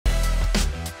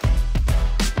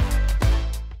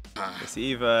It's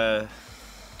either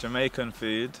Jamaican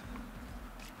food,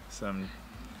 some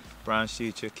brown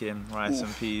stew chicken, rice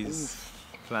and peas,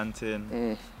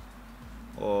 plantain,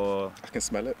 or I can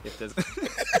smell it. if there's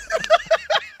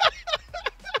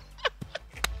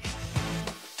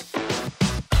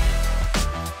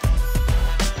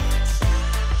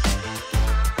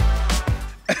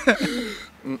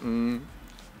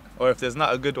or if there's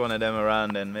not a good one of them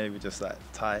around, then maybe just like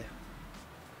Thai.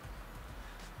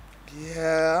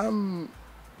 Yeah,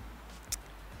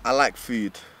 I like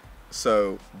food,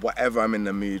 so whatever I'm in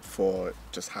the mood for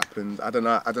just happens. I don't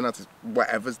know,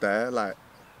 whatever's there, like,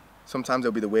 sometimes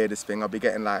it'll be the weirdest thing. I'll be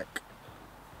getting like,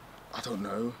 I don't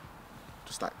know,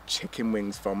 just like chicken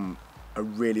wings from a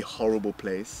really horrible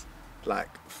place, like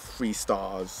 3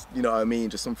 stars, you know what I mean?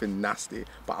 Just something nasty,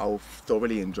 but I'll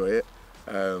thoroughly enjoy it.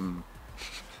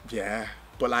 Yeah,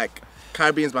 but like,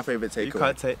 Caribbean's my favourite takeaway. You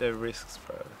can't take the risks,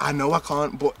 bro. I know I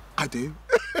can't, but I do.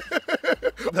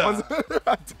 Nah.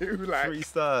 I do, like 3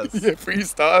 stars. Yeah, 3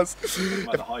 stars.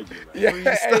 Yeah, 3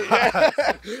 stars.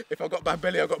 If I got bad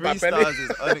belly, I got 3 bad belly. stars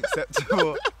is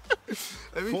unacceptable.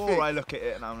 Let me 4, think. I look at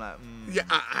it and I'm like, Yeah,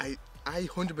 I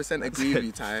 100% agree with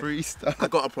you, Ty. 3 stars. I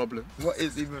got a problem. What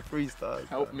is even 3 stars?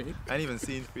 Help bro? me. I ain't even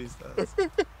seen 3 stars.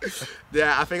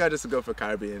 Yeah, I think I just go for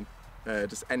Caribbean.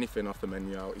 Just anything off the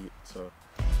menu I'll eat. So.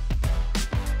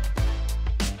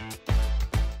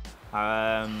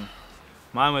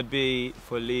 Mine would be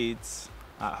for Leeds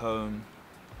at home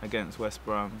against West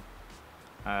Brom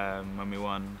when we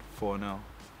won 4-0.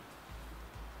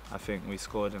 I think we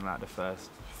scored in like the first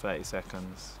 30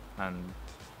 seconds and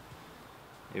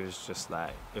it was just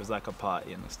like, it was like a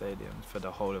party in the stadium for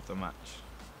the whole of the match.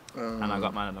 And I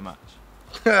got man of the match.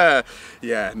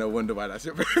 Yeah, no wonder why that's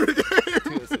your favourite game.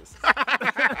 2 assists.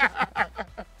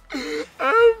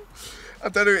 I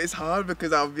don't know, it's hard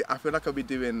because I feel like I'll be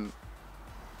doing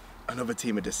another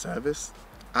team a disservice.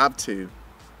 I have 2.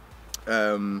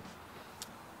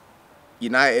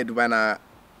 United, when I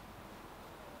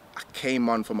came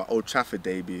on for my Old Trafford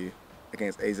debut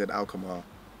against AZ Alkmaar,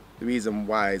 the reason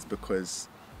why is because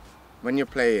when you're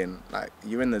playing, like,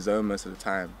 you're in the zone most of the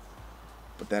time,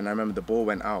 but then I remember the ball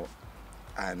went out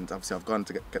and obviously I've gone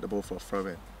to get the ball for a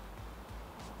throw-in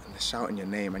and they're shouting your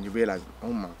name and you realise,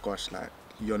 oh my gosh, like,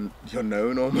 you're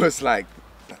known almost, like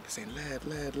they're saying Laird,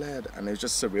 Laird, Laird, and it was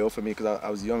just surreal for me because I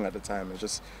was young at the time. It was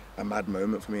just a mad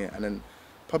moment for me. And then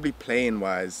probably playing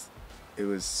wise, it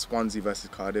was Swansea versus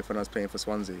Cardiff when I was playing for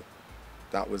Swansea.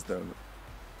 That was the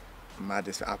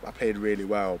maddest. I played really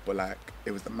well, but like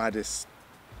it was the maddest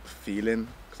feeling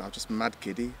because I was just mad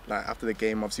giddy. Like after the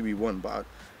game, obviously we won, but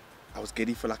I was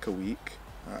giddy for like a week.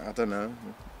 I don't know.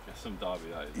 Yeah, some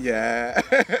derby that is. Yeah.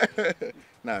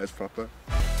 No, it's proper.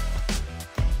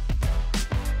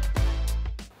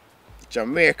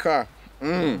 Jamaica.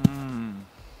 Yard.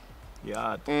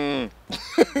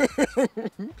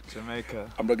 Jamaica.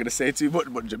 I'm not gonna say too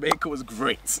much, but Jamaica was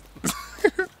great.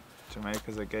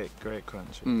 Jamaica's a great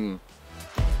country.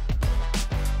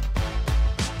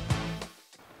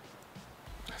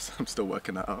 I'm still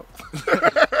working that out.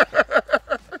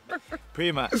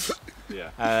 Pre-match.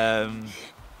 Yeah.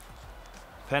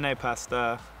 Penne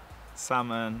pasta,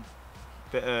 salmon,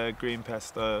 bit of green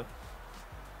pesto.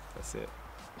 That's it.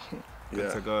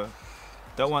 Good to go.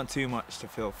 Don't want too much to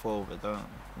feel full, but don't.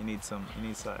 You need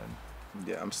something.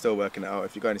 Yeah, I'm still working it out.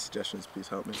 If you got any suggestions, please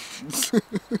help me.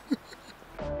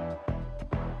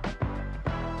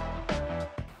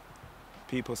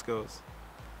 People skills.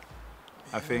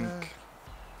 I think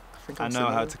I I'm know how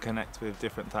similar. to connect with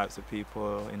different types of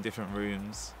people in different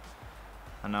rooms.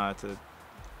 I know how to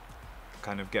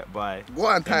kind of get by Go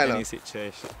on, in Tyler. any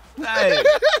situation. Hey!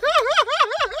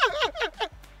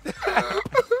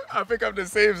 I think I'm the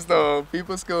same though.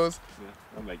 People skills. Yeah,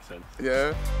 that makes sense.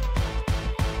 Yeah.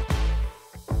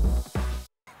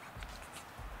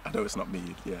 I know it's not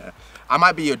me. Yeah. I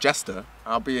might be your jester.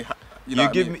 I'll be. You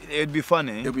know. Me. It'd be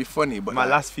funny. It'll be funny, but My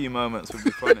like, last few moments would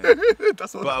be funny,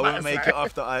 that's all but I that wouldn't matters, make like. it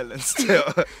off the island still.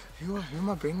 Who am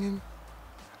I bringing?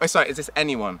 Oh, sorry. Is this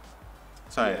anyone?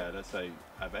 Sorry. Yeah, let's say,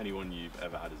 have anyone you've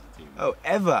ever had as a team? Oh,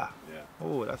 ever? Yeah.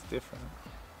 Oh, that's different.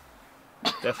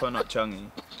 Definitely not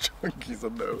Chungy. Chunky's a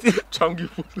no. Chunky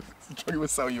will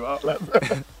sell you out like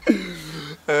that.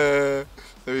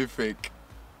 Let me think.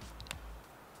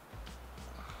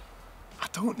 I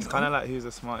don't know. It's kind of like who's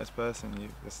the smartest person you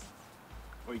just.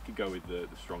 Or you could go with the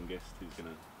strongest, who's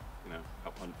gonna, you know,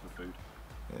 help hunt for food.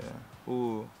 Yeah.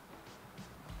 Ooh.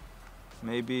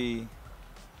 Maybe.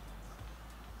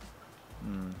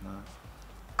 No.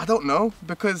 I don't know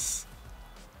because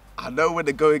I know when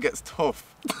the going gets tough.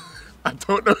 I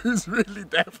don't know who's really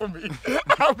there for me.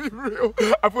 I'll be real.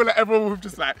 I feel like everyone will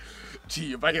just like Gee,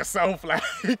 you're by yourself, like,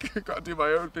 gotta do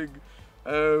my own thing.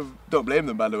 Don't blame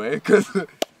them, by the way, cause,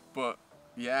 but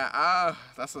yeah,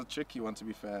 that's a tricky one to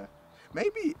be fair.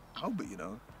 Maybe Albert, you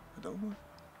know, I don't know.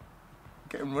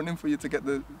 Get him running for you to get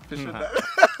the fish in there.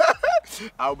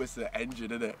 Albert's an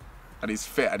engine, isn't it? And he's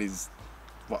fit, and he's,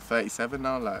 what, 37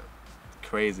 now? Like,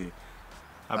 crazy.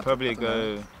 I'd probably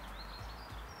go... know.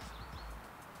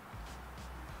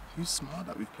 Who's smart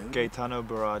that we've played? Gaetano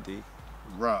Berardi.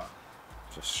 Rah.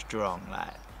 Just strong,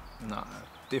 like, no,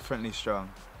 differently strong.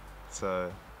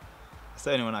 So, that's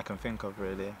the only one I can think of,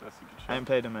 really. That's a good shot. I ain't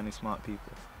played with many smart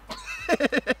people.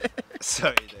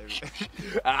 Sorry, David.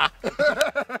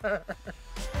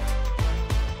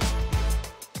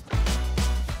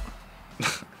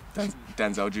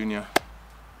 Denzel Jr.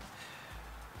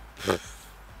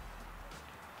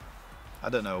 I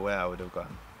don't know where I would have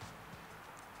gone.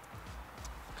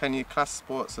 Can you class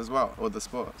sports as well, or the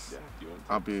sports? Yeah, if you want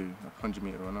to. I'll be 100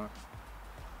 metre runner.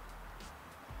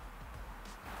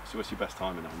 So what's your best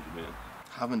time in 100 metre?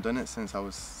 I haven't done it since I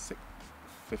was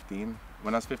 15.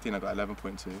 When I was 15, I got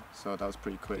 11.2, so that was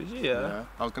pretty quick. Did you? Yeah.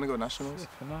 I was gonna go nationals.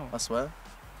 For now. I swear.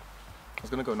 I was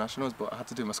gonna go nationals, but I had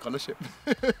to do my scholarship.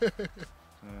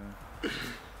 Yeah.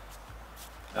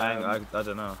 I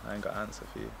don't know. I ain't got an answer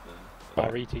for you.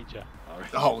 RE teacher.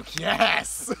 Oh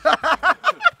yes!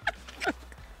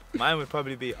 Mine would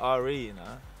probably be RE, you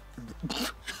know.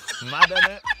 Mad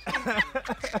on it.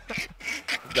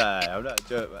 Nah, I'm not a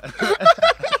joke, man.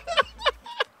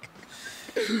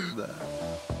 Nah.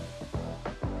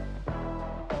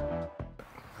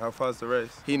 How far's the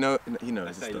race? He knows.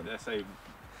 Let's say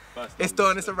first It's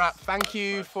done. It's a wrap. Thank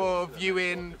you for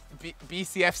viewing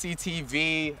BCFC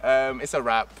TV. It's a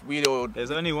wrap.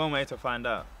 There's only one way to find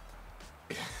out.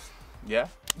 Yeah.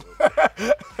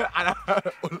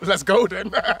 Let's go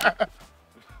then.